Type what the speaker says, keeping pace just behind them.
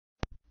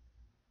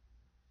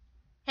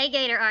Hey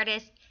Gator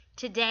artist,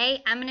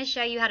 today I'm going to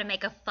show you how to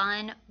make a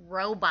fun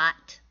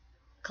robot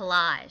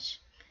collage.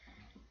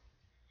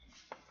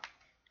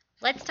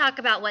 Let's talk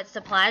about what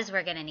supplies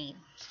we're going to need.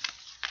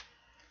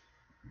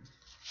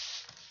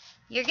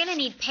 You're going to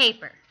need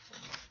paper.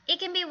 It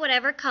can be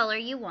whatever color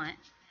you want.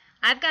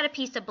 I've got a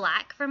piece of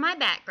black for my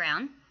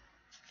background.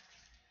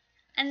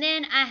 And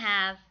then I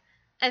have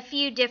a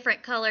few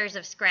different colors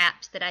of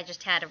scraps that I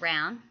just had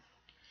around.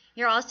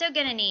 You're also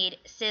going to need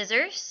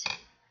scissors,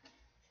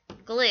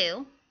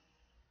 glue,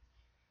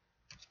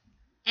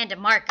 and a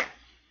marker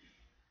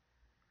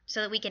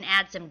so that we can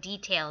add some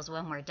details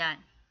when we're done.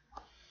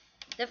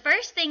 The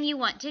first thing you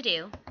want to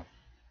do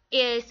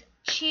is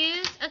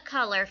choose a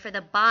color for the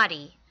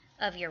body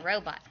of your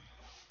robot.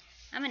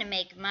 I'm going to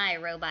make my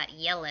robot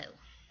yellow.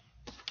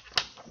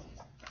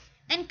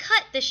 And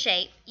cut the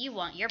shape you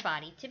want your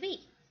body to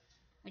be.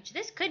 Which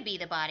this could be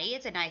the body.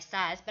 It's a nice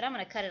size, but I'm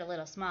going to cut it a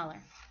little smaller.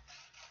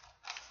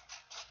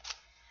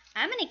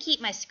 I'm going to keep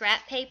my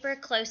scrap paper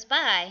close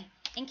by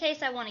in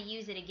case I want to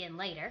use it again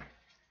later.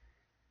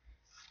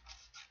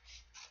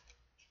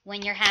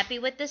 When you're happy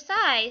with the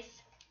size,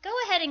 go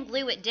ahead and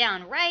glue it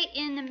down right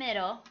in the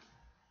middle.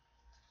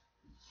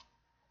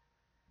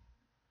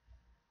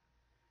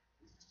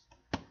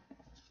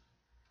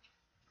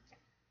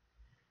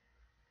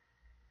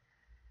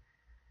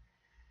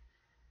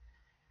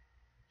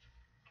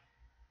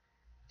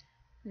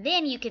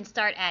 Then you can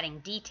start adding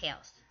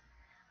details.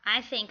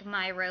 I think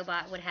my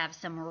robot would have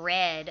some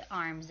red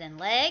arms and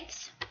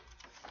legs.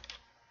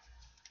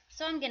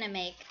 So I'm going to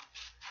make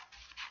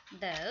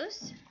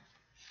those.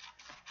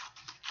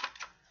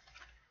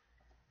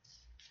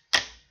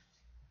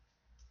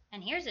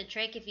 And here's a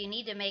trick if you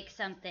need to make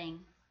something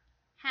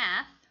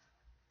half.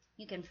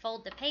 You can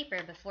fold the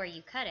paper before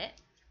you cut it.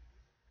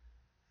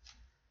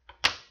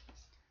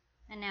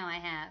 And now I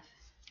have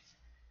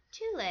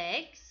 2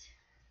 legs.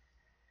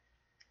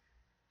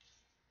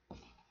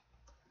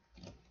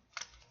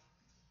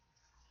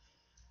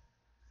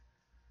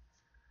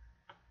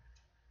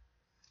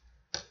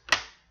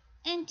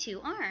 And 2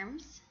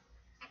 arms.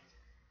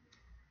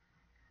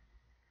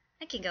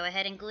 I can go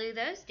ahead and glue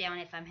those down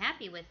if I'm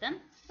happy with them,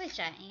 which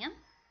I am.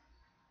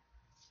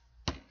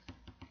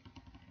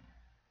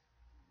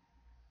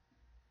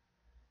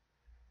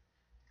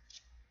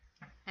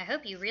 I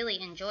hope you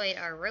really enjoyed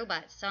our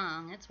robot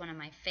song. It's one of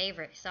my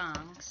favorite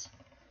songs.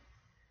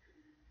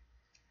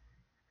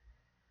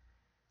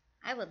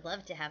 I would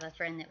love to have a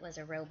friend that was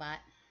a robot.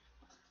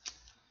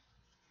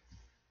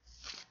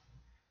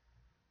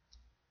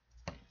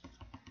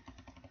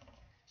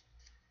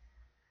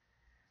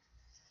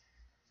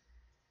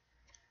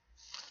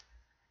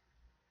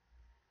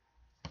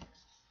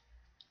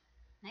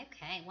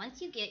 Okay, once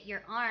you get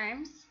your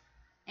arms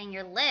and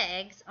your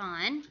legs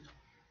on,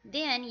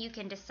 then you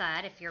can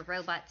decide if your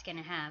robot's going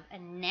to have a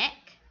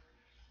neck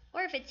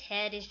or if its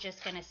head is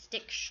just going to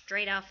stick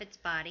straight off its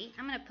body.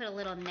 I'm going to put a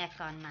little neck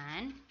on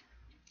mine.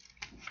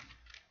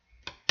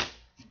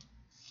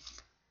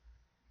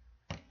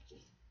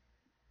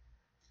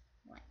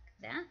 Like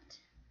that.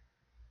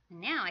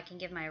 And now I can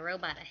give my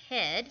robot a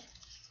head.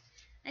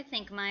 I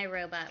think my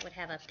robot would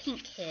have a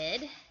pink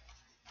head.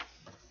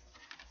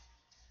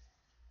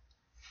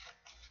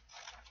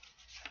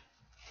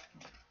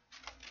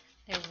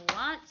 There's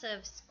lots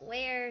of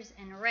squares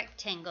and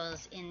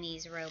rectangles in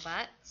these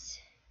robots.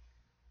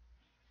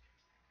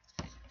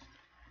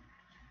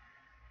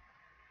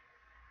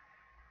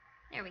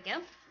 There we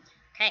go.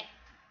 Okay,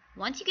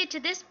 once you get to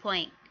this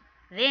point,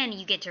 then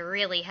you get to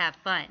really have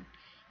fun.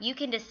 You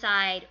can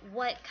decide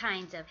what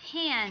kinds of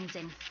hands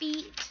and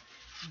feet,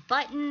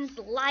 buttons,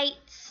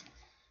 lights,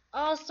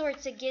 all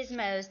sorts of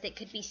gizmos that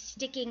could be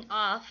sticking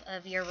off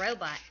of your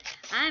robot.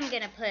 I'm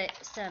going to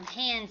put some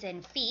hands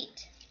and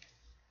feet.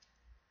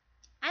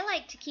 I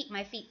like to keep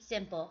my feet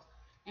simple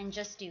and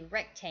just do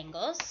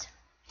rectangles.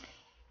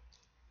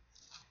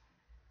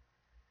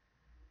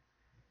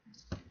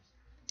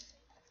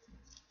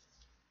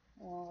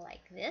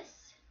 Like this.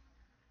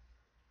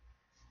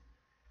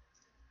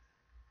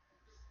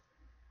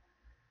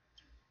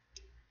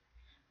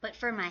 But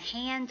for my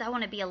hands, I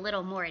want to be a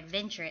little more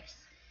adventurous.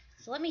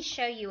 So let me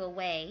show you a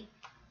way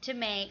to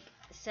make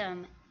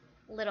some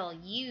little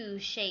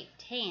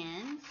U-shaped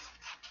hands.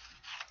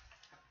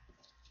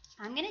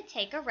 I'm going to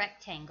take a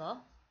rectangle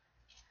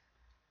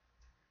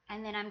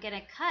and then I'm going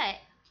to cut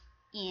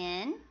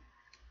in,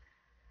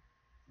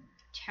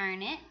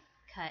 turn it,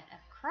 cut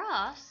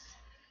across,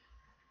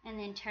 and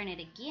then turn it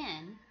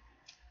again.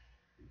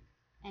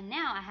 And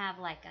now I have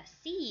like a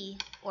C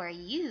or a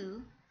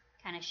U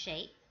kind of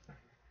shape.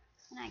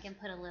 And I can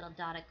put a little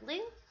dot of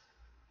glue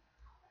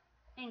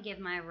and give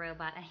my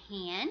robot a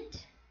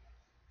hand.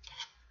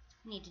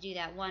 I need to do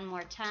that one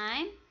more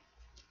time.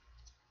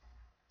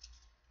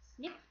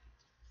 Snip.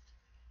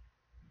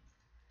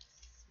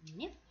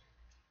 Snip.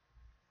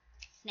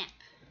 Snap.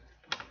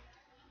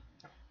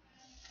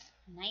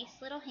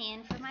 Nice little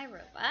hand for my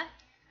robot.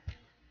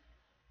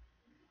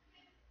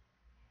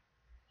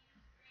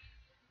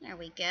 There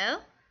we go.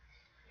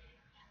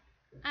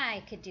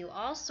 I could do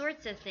all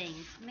sorts of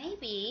things.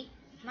 Maybe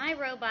my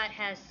robot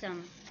has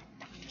some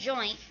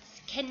joints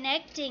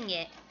connecting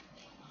it.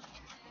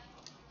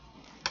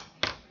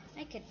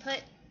 I could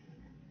put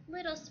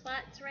little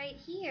spots right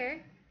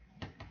here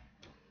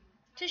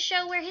to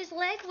show where his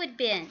leg would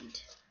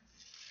bend.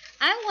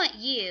 I want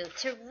you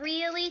to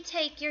really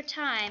take your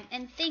time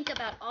and think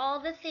about all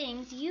the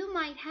things you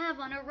might have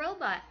on a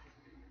robot.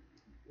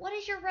 What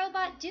is your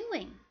robot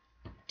doing?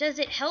 Does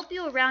it help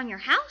you around your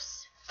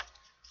house?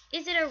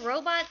 Is it a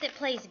robot that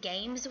plays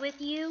games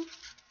with you?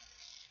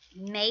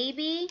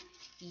 Maybe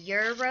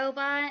your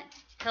robot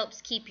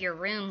helps keep your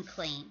room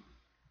clean.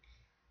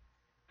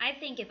 I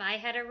think if I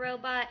had a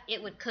robot,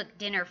 it would cook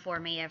dinner for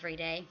me every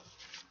day.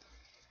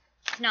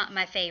 It's not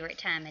my favorite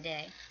time of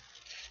day.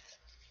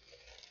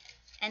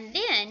 And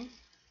then,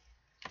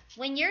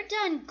 when you're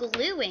done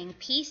gluing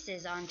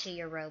pieces onto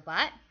your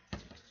robot,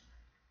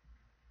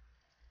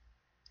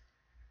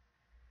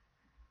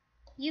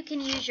 you can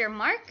use your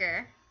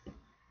marker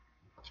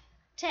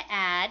to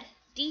add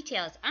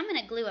details. I'm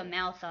going to glue a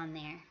mouth on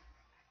there.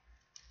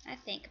 I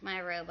think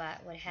my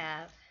robot would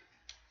have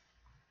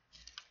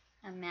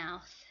a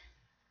mouth.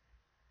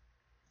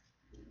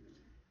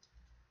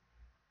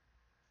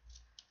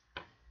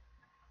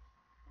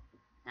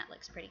 That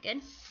looks pretty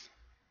good.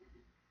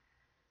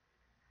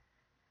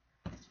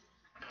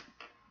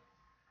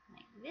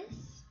 Like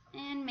this,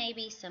 and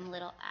maybe some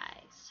little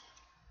eyes.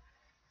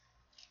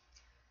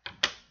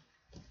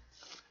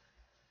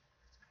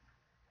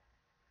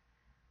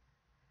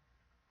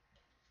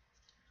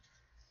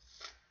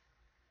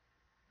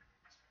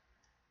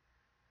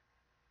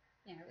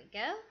 There we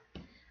go.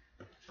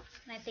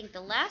 And I think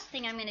the last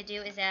thing I'm going to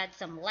do is add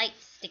some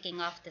lights sticking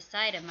off the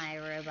side of my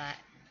robot.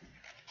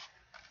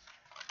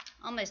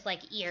 Almost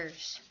like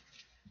ears.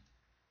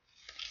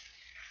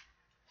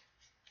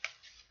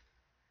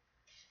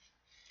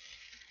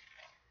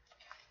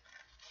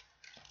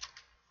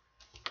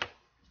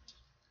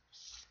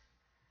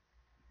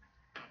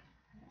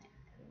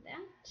 Like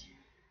that.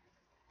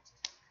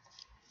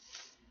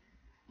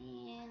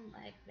 And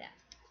like that.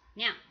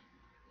 Now,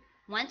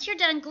 once you're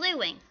done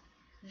gluing,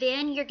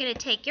 then you're going to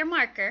take your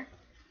marker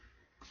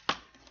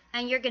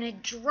and you're going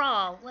to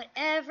draw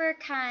whatever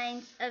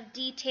kinds of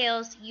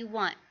details you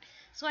want.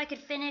 So I could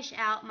finish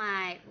out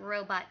my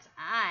robot's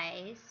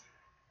eyes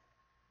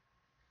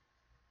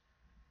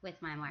with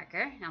my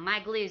marker. Now my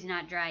glue's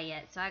not dry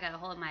yet, so I got to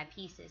hold my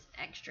pieces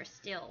extra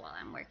still while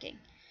I'm working.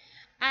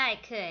 I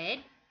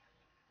could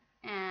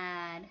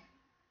add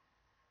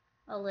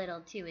a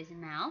little to his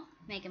mouth,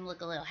 make him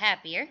look a little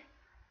happier.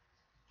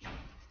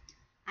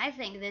 I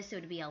think this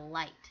would be a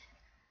light.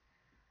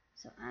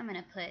 So I'm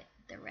going to put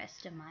the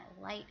rest of my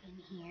light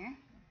in here.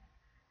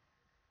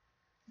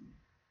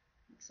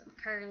 Some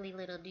curly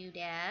little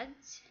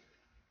doodads.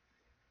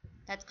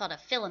 That's called a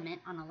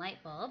filament on a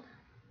light bulb.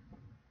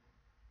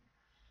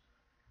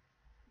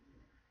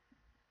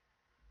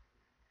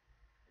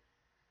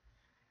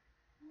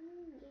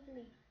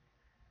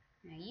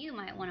 Now you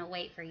might want to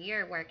wait for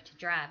your work to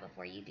dry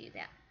before you do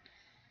that.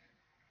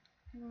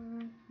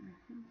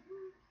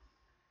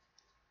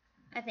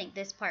 I think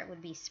this part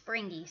would be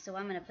springy, so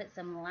I'm going to put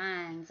some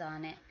lines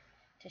on it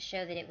to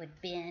show that it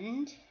would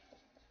bend.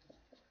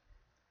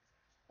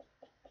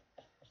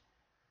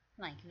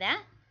 Like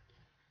that.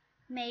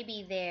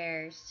 Maybe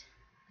there's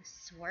a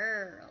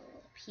swirl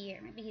up here.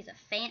 Maybe he's a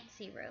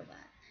fancy robot.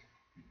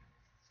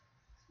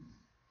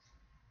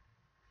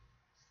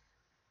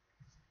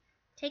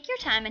 Take your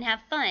time and have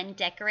fun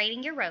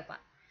decorating your robot.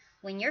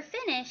 When you're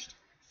finished,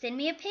 send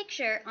me a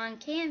picture on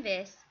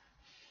Canvas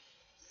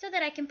so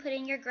that I can put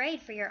in your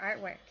grade for your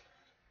artwork.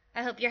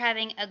 I hope you're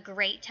having a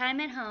great time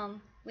at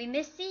home. We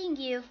miss seeing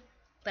you,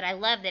 but I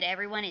love that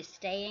everyone is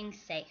staying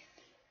safe.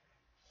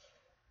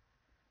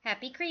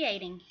 Happy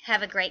creating.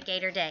 Have a great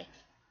Gator Day.